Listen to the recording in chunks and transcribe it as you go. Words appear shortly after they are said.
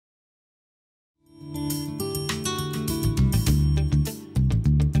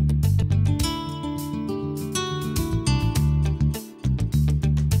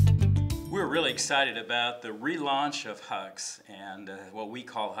really excited about the relaunch of HUX and what we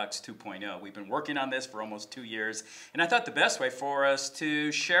call HUX 2.0. We've been working on this for almost 2 years, and I thought the best way for us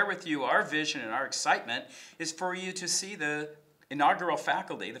to share with you our vision and our excitement is for you to see the inaugural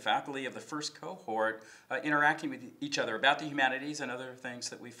faculty, the faculty of the first cohort, interacting with each other about the humanities and other things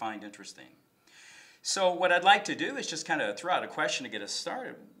that we find interesting. So what I'd like to do is just kind of throw out a question to get us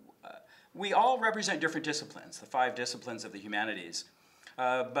started. We all represent different disciplines, the 5 disciplines of the humanities.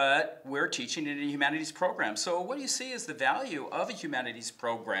 But we're teaching in a humanities program. So what do you see as the value of a humanities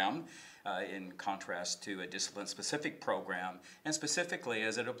program in contrast to a discipline-specific program, and specifically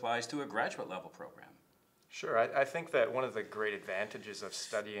as it applies to a graduate level program? Sure. I think that one of the great advantages of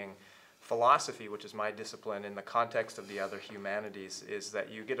studying philosophy, which is my discipline, in the context of the other humanities, is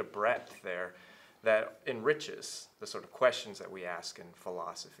that you get a breadth there that enriches the sort of questions that we ask in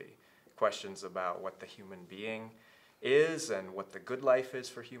philosophy. Questions about what the human being is and what the good life is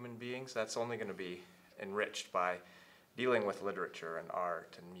for human beings. That's only going to be enriched by dealing with literature and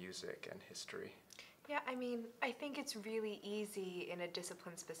art and music and history. Yeah, I mean, I think it's really easy in a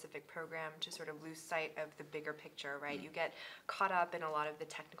discipline-specific program to sort of lose sight of the bigger picture, right? You get caught up in a lot of the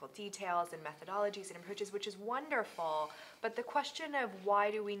technical details and methodologies and approaches, which is wonderful, but the question of why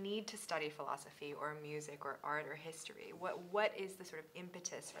do we need to study philosophy or music or art or history? What is the sort of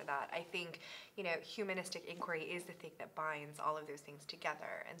impetus for that? I think, you know, humanistic inquiry is the thing that binds all of those things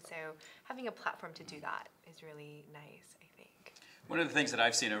together, and so having a platform to do that is really nice, I think. One of the things that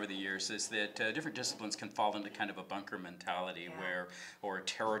I've seen over the years is that different disciplines can fall into kind of a bunker mentality or a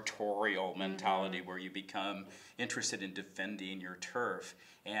territorial mentality where you become interested in defending your turf.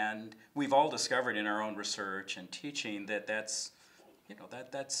 And we've all discovered in our own research and teaching that that's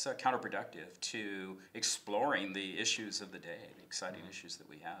counterproductive to exploring the issues of the day, the exciting issues that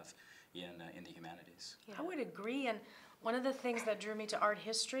we have in the humanities. Yeah. I would agree, and one of the things that drew me to art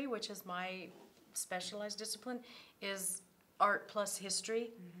history, which is my specialized discipline, is art plus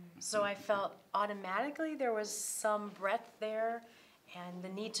history. So I felt automatically there was some breadth there and the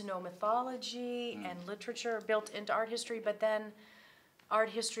need to know mythology and literature built into art history, but then art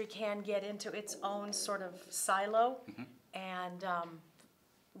history can get into its own sort of silo, and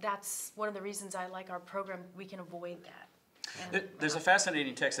that's one of the reasons I like our program. We can avoid that. There's a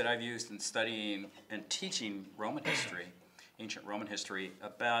fascinating text that I've used in studying and teaching Roman history, ancient Roman history,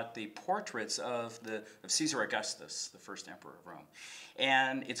 about the portraits of Caesar Augustus, the first emperor of Rome.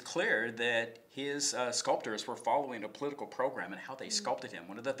 And it's clear that his sculptors were following a political program and how they sculpted him.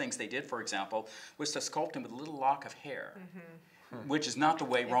 One of the things they did, for example, was to sculpt him with a little lock of hair, which is not the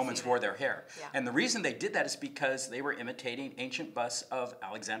way Romans wore their hair. Yeah. And the reason they did that is because they were imitating ancient busts of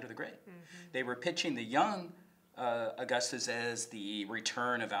Alexander the Great. They were pitching the young Augustus as the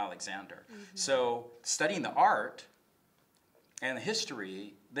return of Alexander. So studying the art and the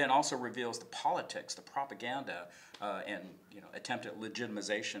history then also reveals the politics, the propaganda, and attempted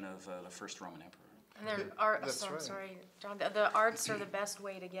legitimization of the first Roman emperor. And sorry, John. The arts are the best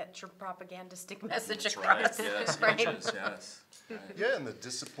way to get your propagandistic message across. Yes, right? yes. Yeah, and the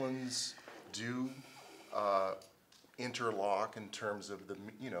disciplines do interlock in terms of the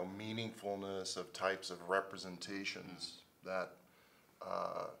meaningfulness of types of representations that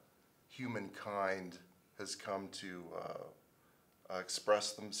humankind has come to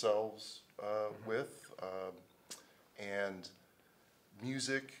express themselves with, and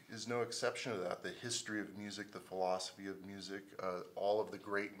music is no exception to that. The history of music, the philosophy of music, all of the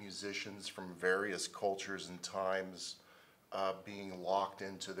great musicians from various cultures and times being locked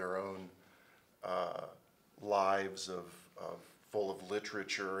into their own lives full of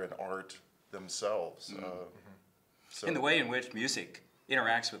literature and art themselves. So in the way in which music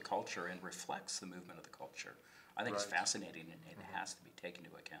interacts with culture and reflects the movement of the culture, I think it's fascinating, and it has to be taken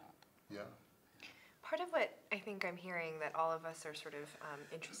into account. Yeah. Part of what I think I'm hearing that all of us are sort of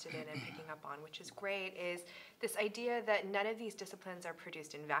interested in and picking up on, which is great, is this idea that none of these disciplines are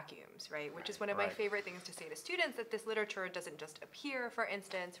produced in vacuums, right? Which is one of my favorite things to say to students, that this literature doesn't just appear, for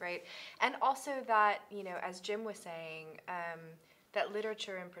instance, right? And also that, as Jim was saying, that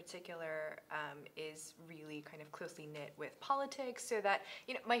literature in particular is really kind of closely knit with politics, so that,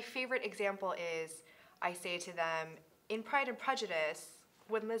 my favorite example is, I say to them, in Pride and Prejudice,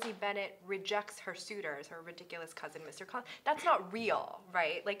 when Lizzie Bennet rejects her suitors, her ridiculous cousin, Mr. Collins, that's not real,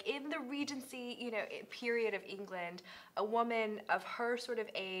 right? Like in the Regency, period of England, a woman of her sort of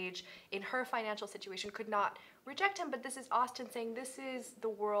age, in her financial situation, could not reject him, but this is Austen saying, this is the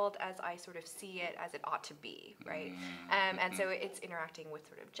world as I sort of see it, as it ought to be, right? And so it's interacting with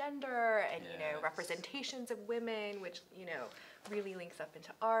sort of gender and, representations of women, which, really links up into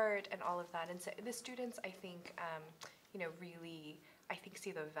art and all of that. And so the students, I think, really,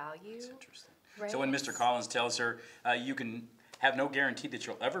 see the value So when Mr. Collins tells her, you can have no guarantee that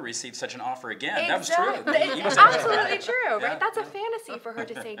you'll ever receive such an offer again, that was true. It's absolutely true, right? Yeah. That's a fantasy for her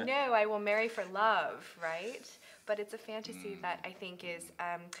to say, no, I will marry for love, right? But it's a fantasy that I think is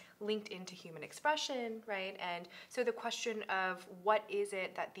linked into human expression, right? And so the question of what is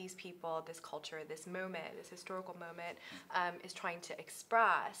it that these people, this culture, this moment, this historical moment is trying to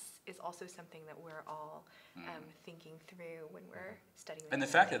express is also something that we're all thinking through when we're studying. And the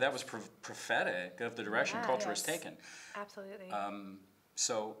fact that was prophetic of the direction culture has taken. Absolutely.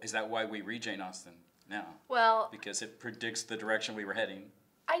 So is that why we read Jane Austen now? Well, because it predicts the direction we were heading.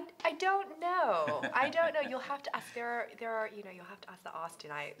 I don't know. I don't know. You'll have to ask. There are you'll have to ask the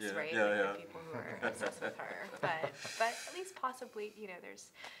Austenites, right? Yeah. The people who are obsessed with her. But at least possibly,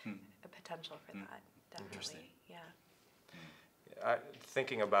 there's a potential for that. Definitely. Yeah.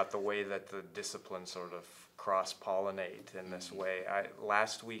 Thinking about the way that the disciplines sort of cross-pollinate in this way.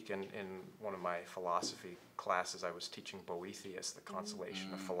 Last week in one of my philosophy classes, I was teaching Boethius, the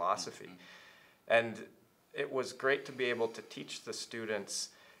consolation of philosophy. And it was great to be able to teach the students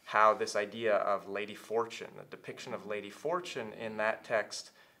how this idea of Lady Fortune, the depiction of Lady Fortune in that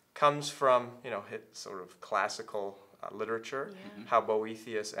text comes from, sort of classical literature, how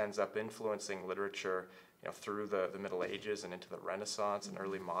Boethius ends up influencing literature, through the Middle Ages and into the Renaissance and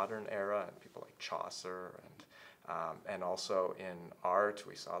early modern era, and people like Chaucer, and also in art,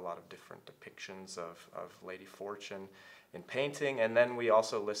 we saw a lot of different depictions of Lady Fortune in painting, and then we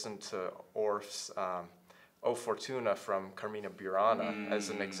also listened to Orff's O Fortuna from Carmina Burana as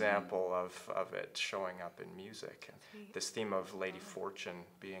an example of it showing up in music, and this theme of Lady Fortune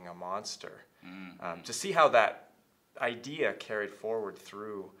being a monster. To see how that idea carried forward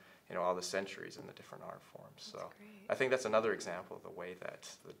through all the centuries in the different art forms. So I think that's another example of the way that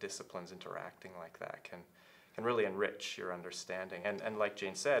the disciplines interacting like that can really enrich your understanding. And like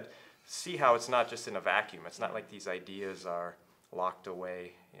Jane said, see how it's not just in a vacuum. It's not like these ideas are locked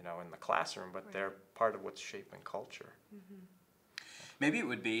away, in the classroom, but they're part of what's shaping culture. Maybe it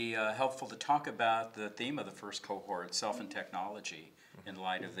would be helpful to talk about the theme of the first cohort, self and technology, in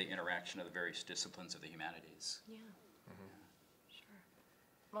light of the interaction of the various disciplines of the humanities. Yeah.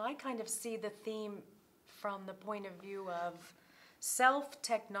 Well, I kind of see the theme from the point of view of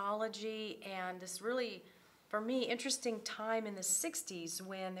self-technology and this really, for me, interesting time in the 60s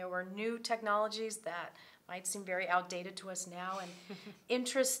when there were new technologies that might seem very outdated to us now, and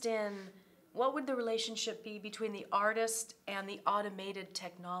interest in what would the relationship be between the artist and the automated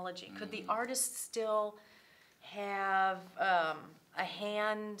technology. Could the artist still have a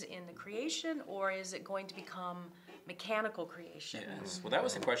hand in the creation, or is it going to become mechanical creation? Yes. Well, that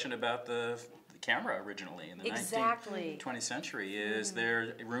was the question about the camera originally in the 20th century. Is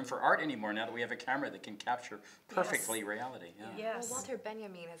there room for art anymore now that we have a camera that can capture perfectly reality? Yeah. Yes. Well, Walter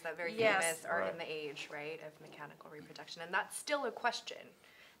Benjamin has that very famous Art in the Age, right, of mechanical reproduction, and that's still a question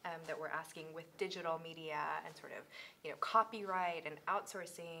that we're asking with digital media and sort of, copyright and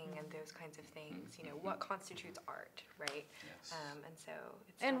outsourcing and those kinds of things. What constitutes art, right? Yes. And so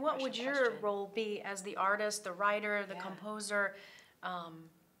it's And what would your role be as the artist, the writer, the composer?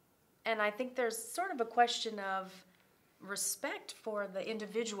 And I think there's sort of a question of respect for the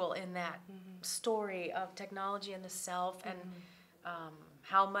individual in that story of technology and the self, and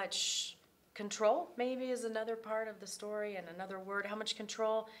how much control maybe is another part of the story, and another word, how much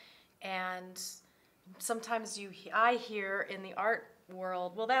control. And sometimes I hear in the art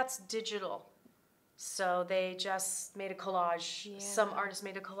world, well, that's digital. So they just made a collage. Yeah. Some artist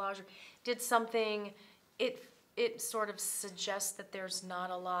made a collage, or did something. It sort of suggests that there's not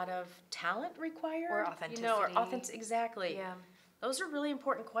a lot of talent required. Or authenticity. Exactly. Yeah. Those are really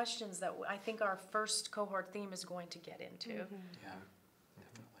important questions that I think our first cohort theme is going to get into. Yeah,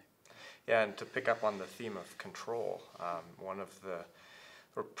 definitely. Yeah, and to pick up on the theme of control, one of the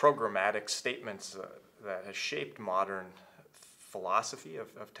programmatic statements that has shaped modern philosophy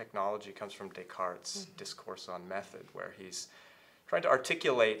of technology comes from Descartes' Discourse on Method, where he's trying to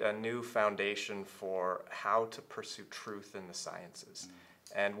articulate a new foundation for how to pursue truth in the sciences.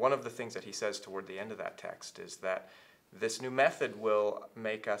 And one of the things that he says toward the end of that text is that this new method will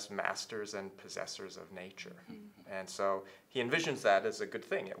make us masters and possessors of nature. And so he envisions that as a good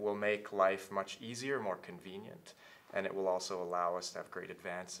thing. It will make life much easier, more convenient, and it will also allow us to have great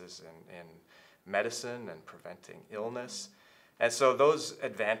advances in medicine and preventing illness. And so those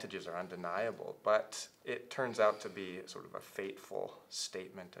advantages are undeniable, but it turns out to be sort of a fateful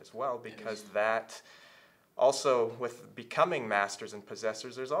statement as well, because that also with becoming masters and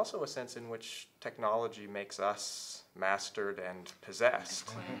possessors, there's also a sense in which technology makes us mastered and possessed.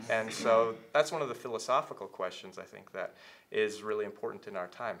 And so that's one of the philosophical questions, I think, that is really important in our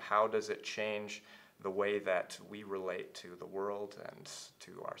time. How does it change the way that we relate to the world and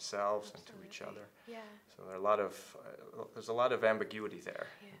to ourselves and to each other? Yeah. So there's a lot of ambiguity there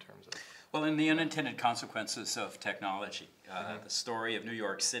in terms of... Well, in the unintended consequences of technology, the story of New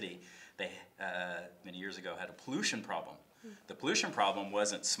York City, they many years ago had a pollution problem. The pollution problem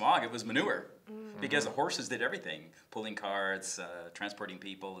wasn't smog, it was manure, because the horses did everything, pulling carts, transporting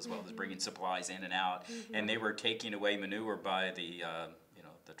people, as well as bringing supplies in and out, and they were taking away manure by the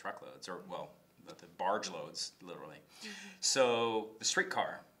truckloads, or well, the barge loads, literally. So the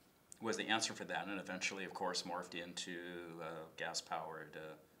streetcar was the answer for that, and eventually, of course, morphed into gas-powered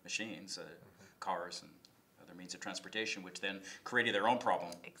machines, cars, and other means of transportation, which then created their own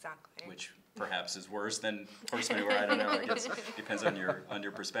problem. Exactly. Which perhaps is worse than horse manure. I don't know. I guess depends on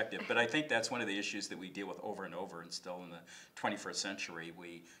your perspective. But I think that's one of the issues that we deal with over and over, and still in the 21st century,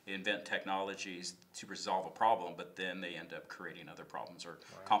 we invent technologies to resolve a problem, but then they end up creating other problems or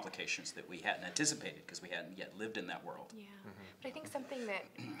complications that we hadn't anticipated because we hadn't yet lived in that world. Yeah. But I think something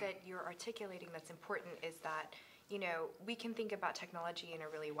that you're articulating that's important is that, you know, we can think about technology in a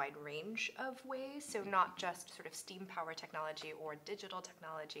really wide range of ways, so not just sort of steam power technology or digital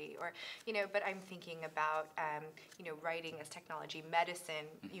technology, or, you know, but I'm thinking about, writing as technology, medicine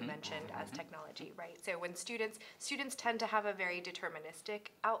you mentioned as technology, right? So when students tend to have a very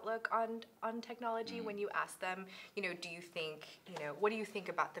deterministic outlook on technology. When you ask them, you know, do you think, what do you think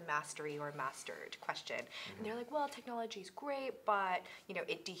about the mastery or mastered question? And they're like, well, technology is great, but, you know,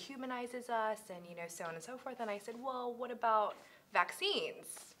 it dehumanizes us, and, you know, so on and so forth. And I said, well, what about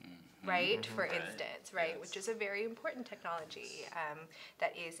vaccines, right, for instance, right, which is a very important technology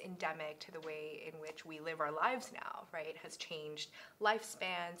that is endemic to the way in which we live our lives now, right, has changed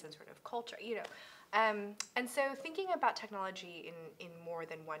lifespans and sort of culture, you know. And so thinking about technology in more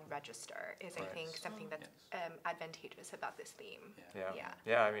than one register is, I think, something that's advantageous about this theme.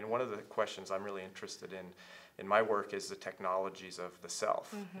 Yeah, I mean, one of the questions I'm really interested in my work is the technologies of the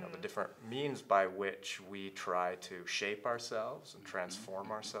self, you know, the different means by which we try to shape ourselves and transform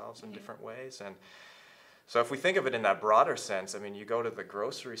ourselves in different ways. And so if we think of it in that broader sense, I mean, you go to the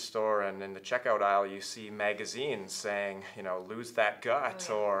grocery store and in the checkout aisle you see magazines saying, you know, lose that gut,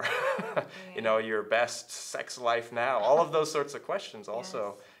 or, you know, your best sex life now. All of those sorts of questions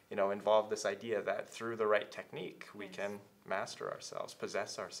also, you know, involve this idea that through the right technique we can master ourselves,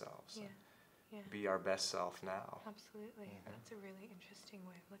 possess ourselves. Be our best self now. Absolutely. That's a really interesting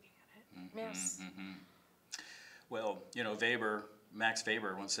way of looking at it. Yes. Well, you know, Max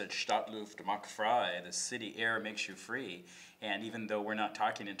Weber once said, "Stadtluft macht frei," the city air makes you free. And even though we're not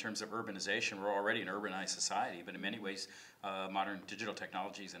talking in terms of urbanization, we're already an urbanized society, but in many ways, modern digital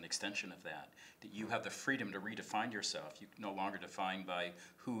technology is an extension of that. That you have the freedom to redefine yourself. You're no longer defined by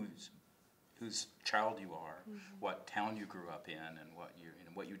whose child you are, what town you grew up in, and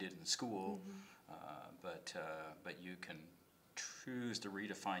what you did in school, but you can choose to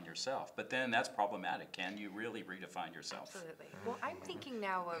redefine yourself. But then that's problematic. Can you really redefine yourself? Absolutely. Well, I'm thinking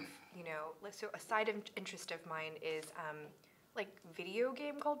now of, you know, so a side interest of mine is like video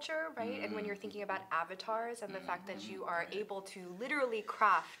game culture, right? And when you're thinking about avatars and the fact that you are able to literally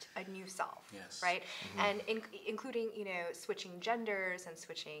craft a new self, right? And including, you know, switching genders and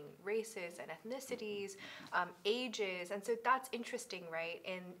switching races and ethnicities, ages. And so that's interesting, right?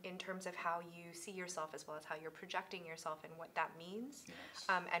 In terms of how you see yourself as well as how you're projecting yourself and what that means.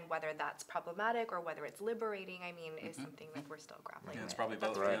 And whether that's problematic or whether it's liberating, I mean, is something that we're still grappling with. It's probably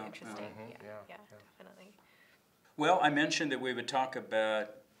That's both. really interesting. Yeah, definitely. Well, I mentioned that we would talk about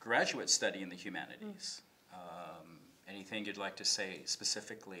graduate study in the humanities. Anything you'd like to say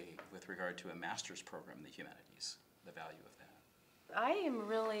specifically with regard to a master's program in the humanities, the value of that? I am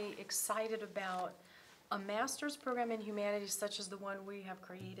really excited about a master's program in humanities such as the one we have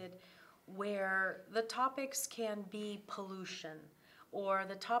created, where the topics can be pollution, or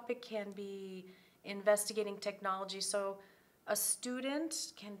the topic can be investigating technology. So a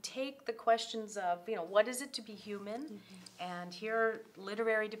student can take the questions of, you know, what is it to be human? And here are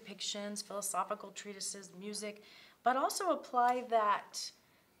literary depictions, philosophical treatises, music, but also apply that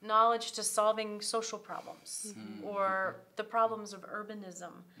knowledge to solving social problems or the problems of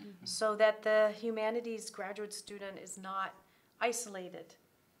urbanism, so that the humanities graduate student is not isolated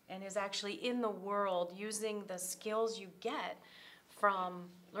and is actually in the world using the skills you get from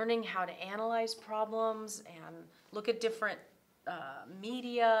learning how to analyze problems and look at different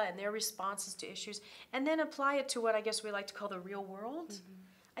media and their responses to issues, and then apply it to what I guess we like to call the real world.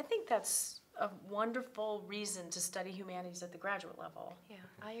 I think that's a wonderful reason to study humanities at the graduate level. Yeah,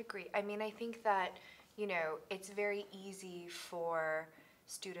 I agree. I mean, I think that, it's very easy for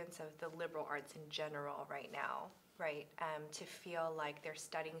students of the liberal arts in general right now, right, to feel like they're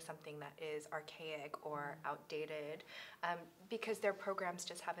studying something that is archaic or outdated, because their programs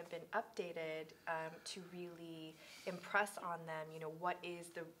just haven't been updated to really impress on them, what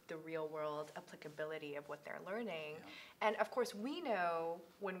is the real world applicability of what they're learning. Yeah. And of course, we know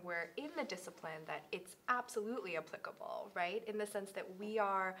when we're in the discipline that it's absolutely applicable, right, in the sense that we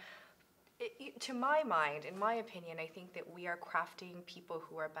are, to my mind, in my opinion, I think that we are crafting people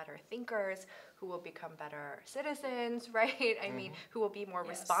who are better thinkers, who will become better citizens, right? I mean, who will be more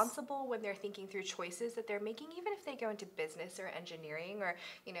responsible when they're thinking through choices that they're making, even if they go into business or engineering or,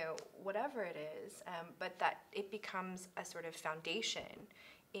 whatever it is. But that it becomes a sort of foundation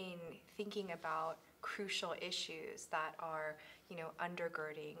in thinking about crucial issues that are,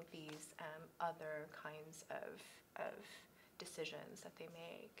 undergirding these other kinds of decisions that they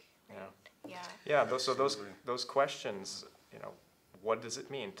make. Right? Yeah. Those questions, what does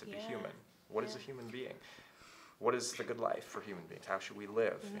it mean to be human? What is a human being? What is the good life for human beings? How should we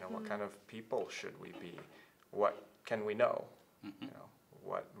live? What kind of people should we be? What can we know?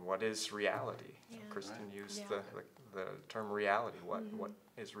 What is reality? Kristen used the term reality. What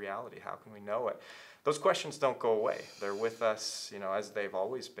is reality? How can we know it? Those questions don't go away. They're with us, as they've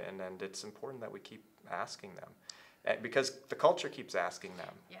always been, and it's important that we keep asking them. Because the culture keeps asking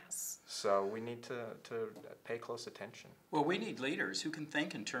them. Yes. So we need to pay close attention. Well, we need leaders who can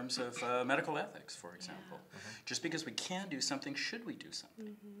think in terms of medical ethics, for example. Just because we can do something, should we do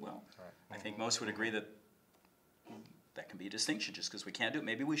something? Well, I think most would agree that that can be a distinction. Just because we can't do it,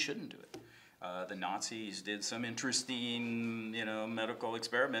 maybe we shouldn't do it. The Nazis did some interesting, medical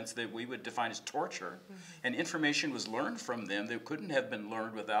experiments that we would define as torture, and information was learned from them that couldn't have been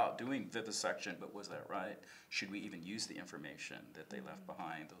learned without doing vivisection. But was that right? Should we even use the information that they left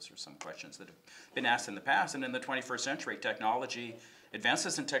behind? Those are some questions that have been asked in the past, and in the 21st century,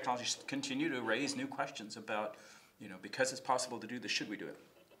 advances in technology continue to raise new questions about, because it's possible to do this, should we do it?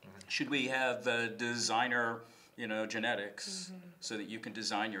 Should we have designer genetics so that you can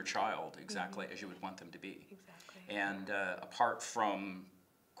design your child exactly as you would want them to be? Exactly. And apart from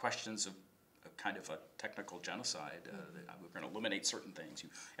questions of kind of a technical genocide, we're going to eliminate certain things.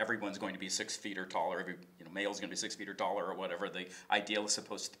 Everyone's going to be 6 feet or taller. Every male's going to be 6 feet or taller, or whatever the ideal is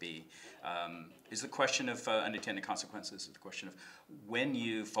supposed to be. Is the question of unintended consequences. The question of when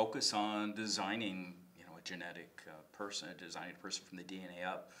you focus on designing, a genetic person, designing a person from the DNA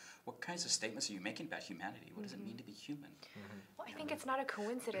up. What kinds of statements are you making about humanity? What does it mean to be human? Well, I think it's not a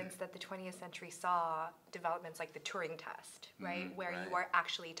coincidence that the 20th century saw developments like the Turing test, right? Where you are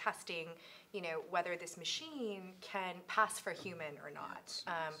actually testing, whether this machine can pass for human or not.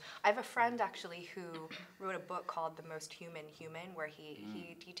 I have a friend actually who wrote a book called The Most Human Human, where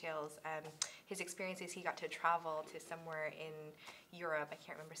he details his experiences. He got to travel to somewhere in Europe, I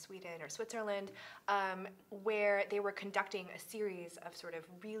can't remember, Sweden or Switzerland, where they were conducting a series of sort of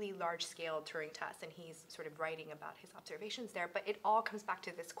really large-scale Turing tests, and he's sort of writing about his observations there. But it all comes back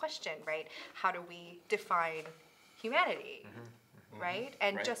to this question, right? How do we define humanity, right?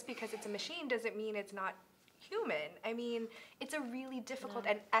 And just because it's a machine doesn't mean it's not human. I mean, it's a really difficult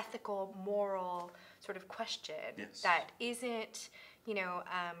and ethical, moral sort of question that isn't,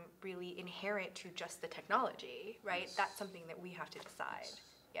 really inherent to just the technology, right? That's something that we have to decide.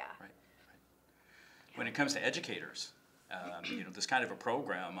 Yeah. Right. When it comes to educators, this kind of a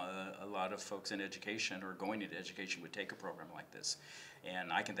program, a lot of folks in education or going into education would take a program like this.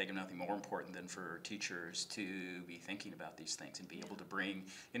 And I can think of nothing more important than for teachers to be thinking about these things and be able to bring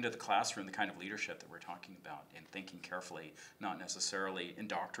into the classroom the kind of leadership that we're talking about, and thinking carefully, not necessarily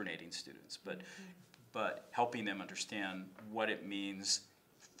indoctrinating students, but helping them understand what it means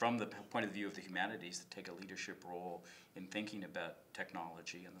from the point of view of the humanities to take a leadership role in thinking about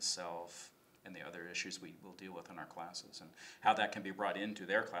technology and the self and the other issues we will deal with in our classes, and how that can be brought into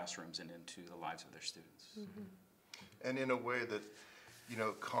their classrooms and into the lives of their students. And in a way that,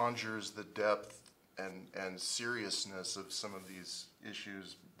 conjures the depth and seriousness of some of these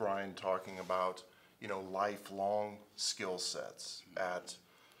issues. Brian talking about, lifelong skill sets at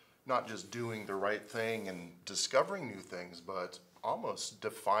not just doing the right thing and discovering new things, but almost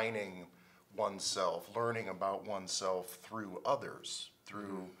defining oneself, learning about oneself through others,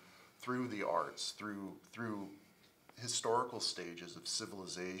 through the arts, through historical stages of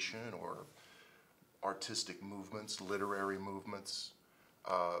civilization or artistic movements, literary movements,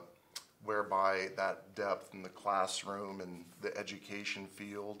 whereby that depth in the classroom and the education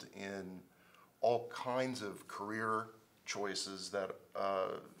field in all kinds of career choices that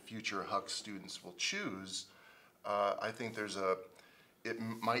future HUX students will choose, I think it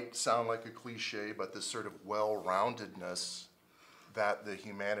might sound like a cliche, but this sort of well-roundedness that the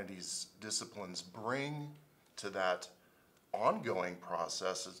humanities disciplines bring to that ongoing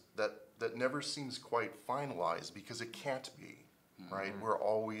process that never seems quite finalized, because it can't be, right? We're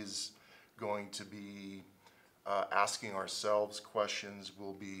always going to be asking ourselves questions,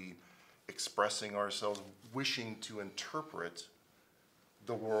 we'll be expressing ourselves, wishing to interpret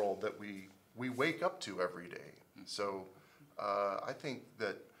the world that we wake up to every day. So I think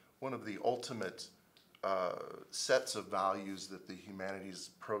that one of the ultimate sets of values that the humanities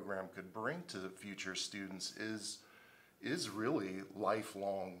program could bring to the future students is really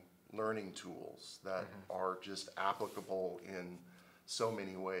lifelong learning tools that are just applicable in so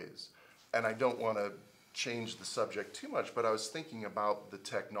many ways. And I don't want to change the subject too much, but I was thinking about the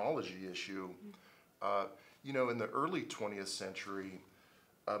technology issue. You know, in the early 20th century,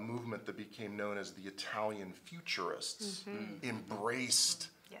 a movement that became known as the Italian Futurists embraced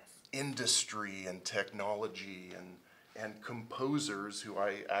industry and technology and composers who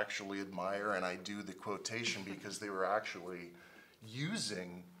I actually admire, and I do the quotation because they were actually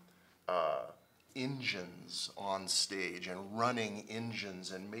using engines on stage and running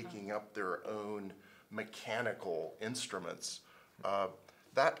engines and making up their own mechanical instruments.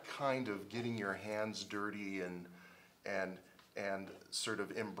 That kind of getting your hands dirty and sort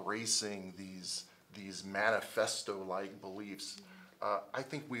of embracing these manifesto-like beliefs, I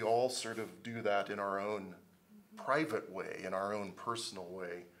think we all sort of do that in our own private way, in our own personal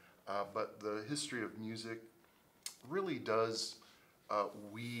way. But the history of music really does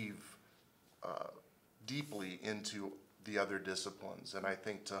weave deeply into the other disciplines. And I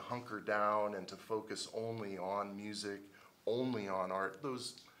think to hunker down and to focus only on music, only on art,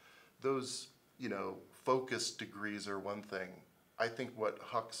 those you know, focused degrees are one thing. I think what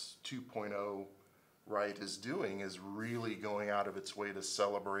HUX 2.0, right, is doing is really going out of its way to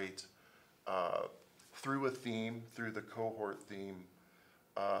celebrate through a theme, through the cohort theme,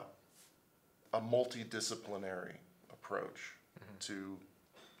 a multidisciplinary approach to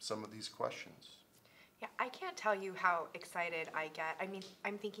some of these questions. Yeah, I can't tell you how excited I get. I mean,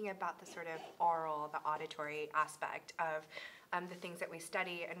 I'm thinking about the sort of oral, the auditory aspect of the things that we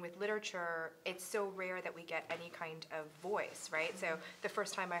study. And with literature, it's so rare that we get any kind of voice, right? So the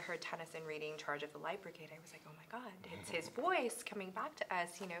first time I heard Tennyson reading Charge of the Light Brigade, I was like, oh my God, it's his voice coming back to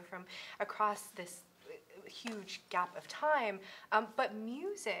us, you know, from across this huge gap of time. But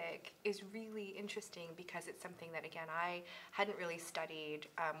music is really interesting because it's something that, again, I hadn't really studied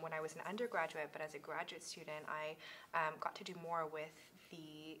when I was an undergraduate, but as a graduate student, I got to do more with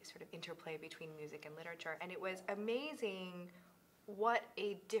the sort of interplay between music and literature. And it was amazing what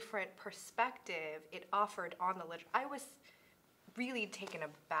a different perspective it offered on the literature. I was really taken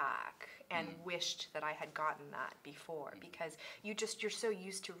aback and wished that I had gotten that before, because you're so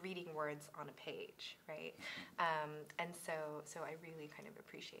used to reading words on a page, right? And so I really kind of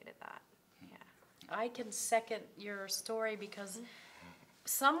appreciated that. Yeah. I can second your story because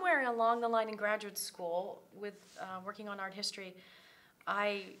somewhere along the line in graduate school with working on art history,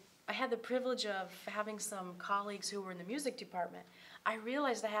 I had the privilege of having some colleagues who were in the music department. I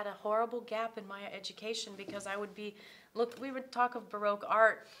realized I had a horrible gap in my education because I would be, we would talk of Baroque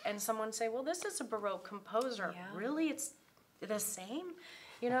art and someone would say, well, this is a Baroque composer. Yeah. Really? It's the same?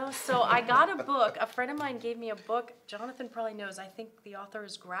 You know, so I got a book. A friend of mine gave me a book. Jonathan probably knows. I think the author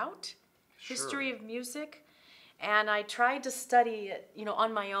is Grout, sure. History of Music. And I tried to study it, you know,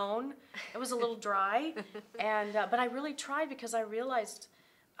 on my own. It was a little dry, but I really tried because I realized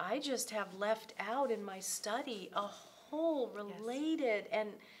I just have left out in my study a whole related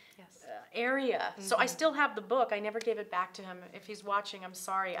area. So I still have the book. I never gave it back to him. If he's watching, I'm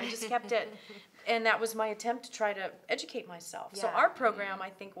sorry. I just kept it, and that was my attempt to try to educate myself. Yeah. So our program, I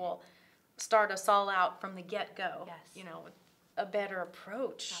think, will start us all out from the get-go. Yes. You know, a better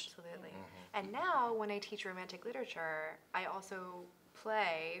approach. Absolutely. And now, when I teach romantic literature, I also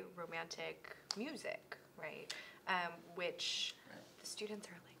play romantic music, right? Which the students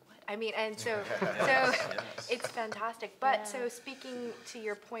are like, what? I mean, and so it's fantastic. But so speaking to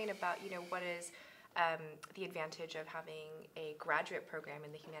your point about, you know, what is the advantage of having a graduate program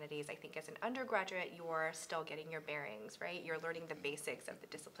in the humanities, I think as an undergraduate, you're still getting your bearings, right? You're learning the basics of the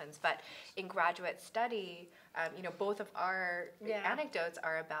disciplines. But in graduate study, you know, both of our anecdotes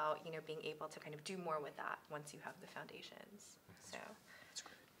are about, you know, being able to kind of do more with that once you have the foundations. So that's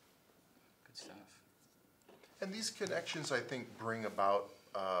great. Good stuff. And these connections, I think, bring about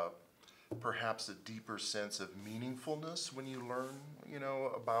perhaps a deeper sense of meaningfulness when you learn, you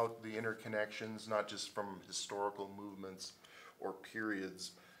know, about the interconnections, not just from historical movements or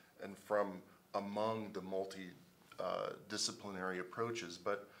periods, and from among the multi-disciplinary approaches,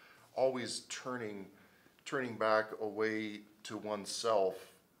 but always turning back away to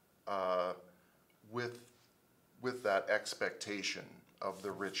oneself with that expectation of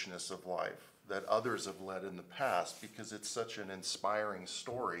the richness of life that others have led in the past, because it's such an inspiring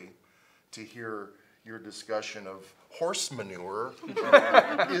story to hear your discussion of horse manure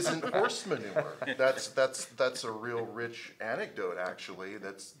isn't horse manure. That's a real rich anecdote, actually.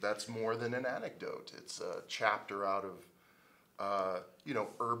 That's more than an anecdote. It's a chapter out of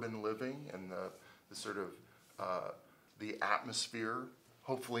urban living and the sort of the atmosphere.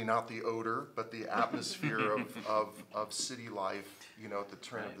 Hopefully not the odor, but the atmosphere of city life. At the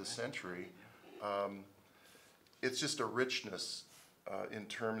turn of the century. It's just a richness in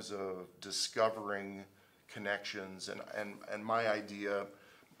terms of discovering connections, and my idea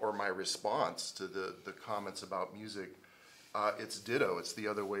or my response to the comments about music, it's ditto. It's the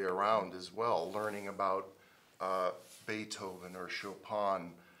other way around as well. Learning about Beethoven or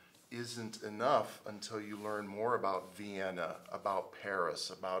Chopin isn't enough until you learn more about Vienna, about Paris,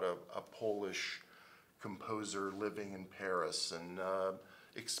 about a Polish composer living in Paris, and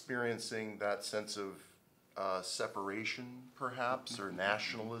experiencing that sense of separation, perhaps, or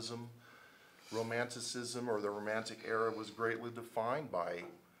nationalism. Romanticism, or the Romantic era, was greatly defined by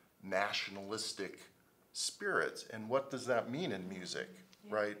nationalistic spirit. And what does that mean in music,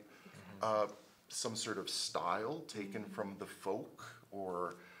 right? Some sort of style taken from the folk,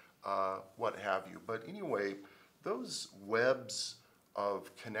 or what have you. But anyway, those webs of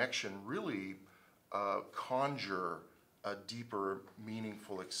connection really conjure a deeper,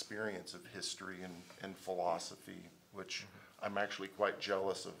 meaningful experience of history and philosophy, which I'm actually quite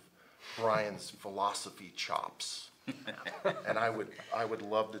jealous of Brian's philosophy chops. And I would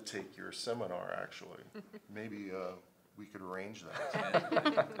love to take your seminar, actually. Maybe we could arrange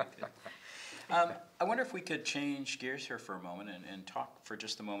that. I wonder if we could change gears here for a moment and talk for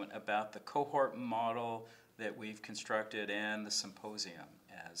just a moment about the cohort model that we've constructed and the symposium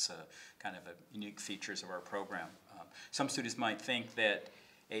as kind of unique features of our program. Some students might think that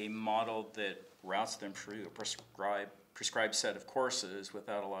a model that routes them through a prescribed set of courses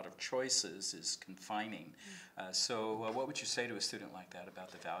without a lot of choices is confining. So what would you say to a student like that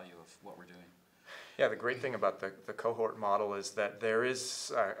about the value of what we're doing? Yeah, the great thing about the cohort model is that there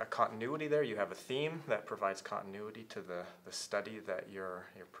is a continuity there. You have a theme that provides continuity to the study that you're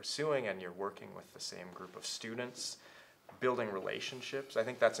pursuing, and you're working with the same group of students, building relationships. I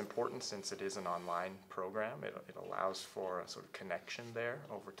think that's important since it is an online program. It allows for a sort of connection there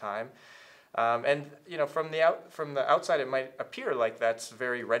over time. And from the outside, it might appear like that's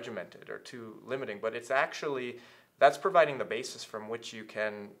very regimented or too limiting, but it's actually, that's providing the basis from which you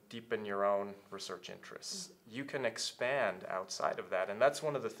can deepen your own research interests. You can expand outside of that, and that's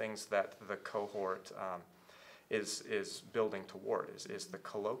one of the things that the cohort is building toward, is the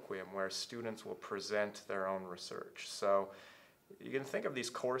colloquium, where students will present their own research. So you can think of these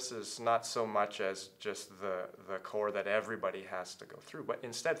courses not so much as just the core that everybody has to go through, but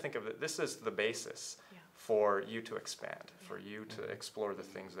instead think of it, this is the basis for you to expand, for you to explore the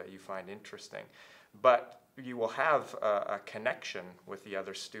things that you find interesting. But you will have a connection with the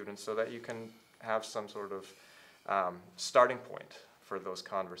other students so that you can have some sort of starting point for those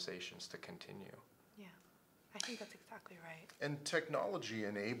conversations to continue. Yeah, I think that's exactly right. And technology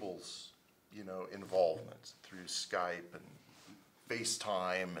enables, involvement through Skype and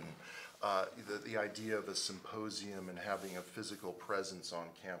FaceTime, and the idea of a symposium and having a physical presence on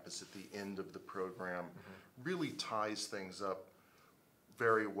campus at the end of the program really ties things up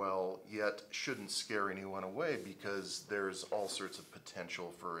very well, yet shouldn't scare anyone away, because there's all sorts of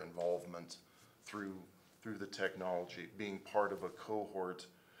potential for involvement through the technology. Being part of a cohort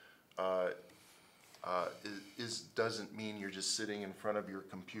doesn't mean you're just sitting in front of your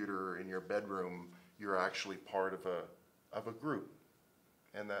computer in your bedroom. You're actually part of a group.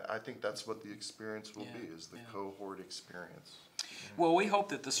 And I think that's what the experience will be, is the cohort experience. Well, we hope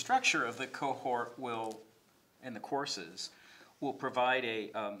that the structure of the cohort and the courses will provide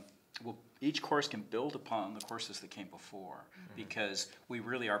each course can build upon the courses that came before, because we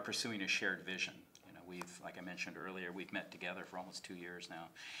really are pursuing a shared vision. Like I mentioned earlier, we've met together for almost 2 years now,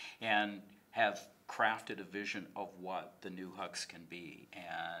 and have crafted a vision of what the new HUCS can be,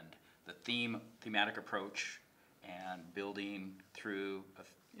 and the thematic approach, and building through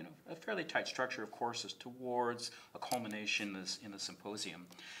a fairly tight structure of courses towards a culmination in the symposium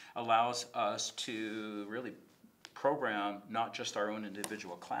allows us to really program not just our own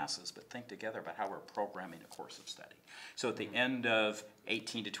individual classes, but think together about how we're programming a course of study. So at the end of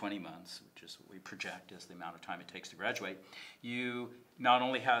 18 to 20 months, which is what we project as the amount of time it takes to graduate, you not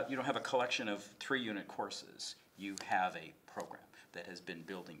only you don't have a collection of 3-unit courses, you have a program that has been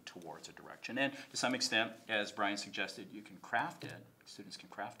building towards a direction. And to some extent, as Brian suggested, you can craft it, students can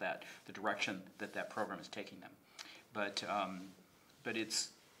craft that, the direction that that program is taking them. But it's,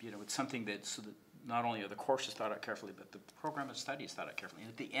 it's something that, so that not only are the courses thought out carefully, but the program of study is thought out carefully.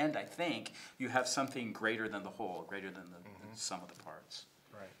 And at the end, I think, you have something greater than the whole, greater than the sum of the parts.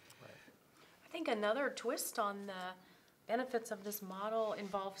 Right, right. I think another twist on the benefits of this model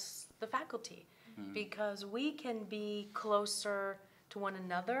involves the faculty, because we can be closer to one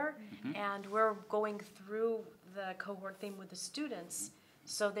another, and we're going through the cohort theme with the students,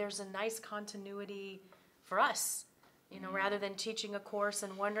 so there's a nice continuity for us. Rather than teaching a course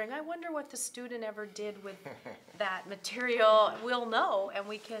and wondering, I wonder what the student ever did with that material, we'll know, and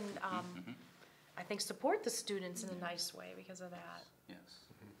we can, I think, support the students in a nice way because of that. Yes.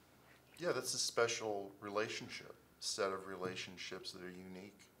 Yeah, that's a special relationship, set of relationships that are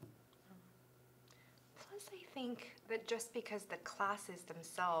unique. Plus, I think that just because the classes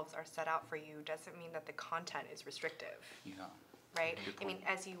themselves are set out for you doesn't mean that the content is restrictive. Yeah. Right? I mean,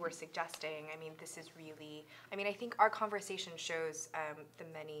 as you were suggesting, I mean, this is really, I think our conversation shows the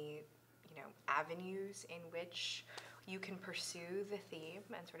many, avenues in which you can pursue the theme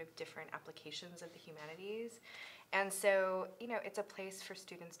and sort of different applications of the humanities. And so, it's a place for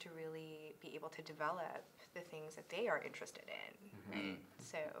students to really be able to develop the things that they are interested in, right?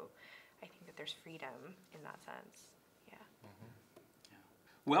 So I think that there's freedom in that sense. Yeah.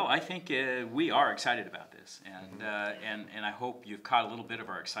 Well, I think we are excited about this, and I hope you've caught a little bit of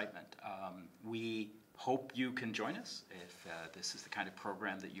our excitement. We hope you can join us if this is the kind of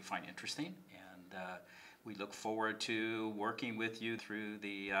program that you find interesting, and we look forward to working with you through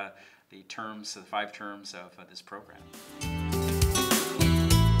the 5 terms of this program.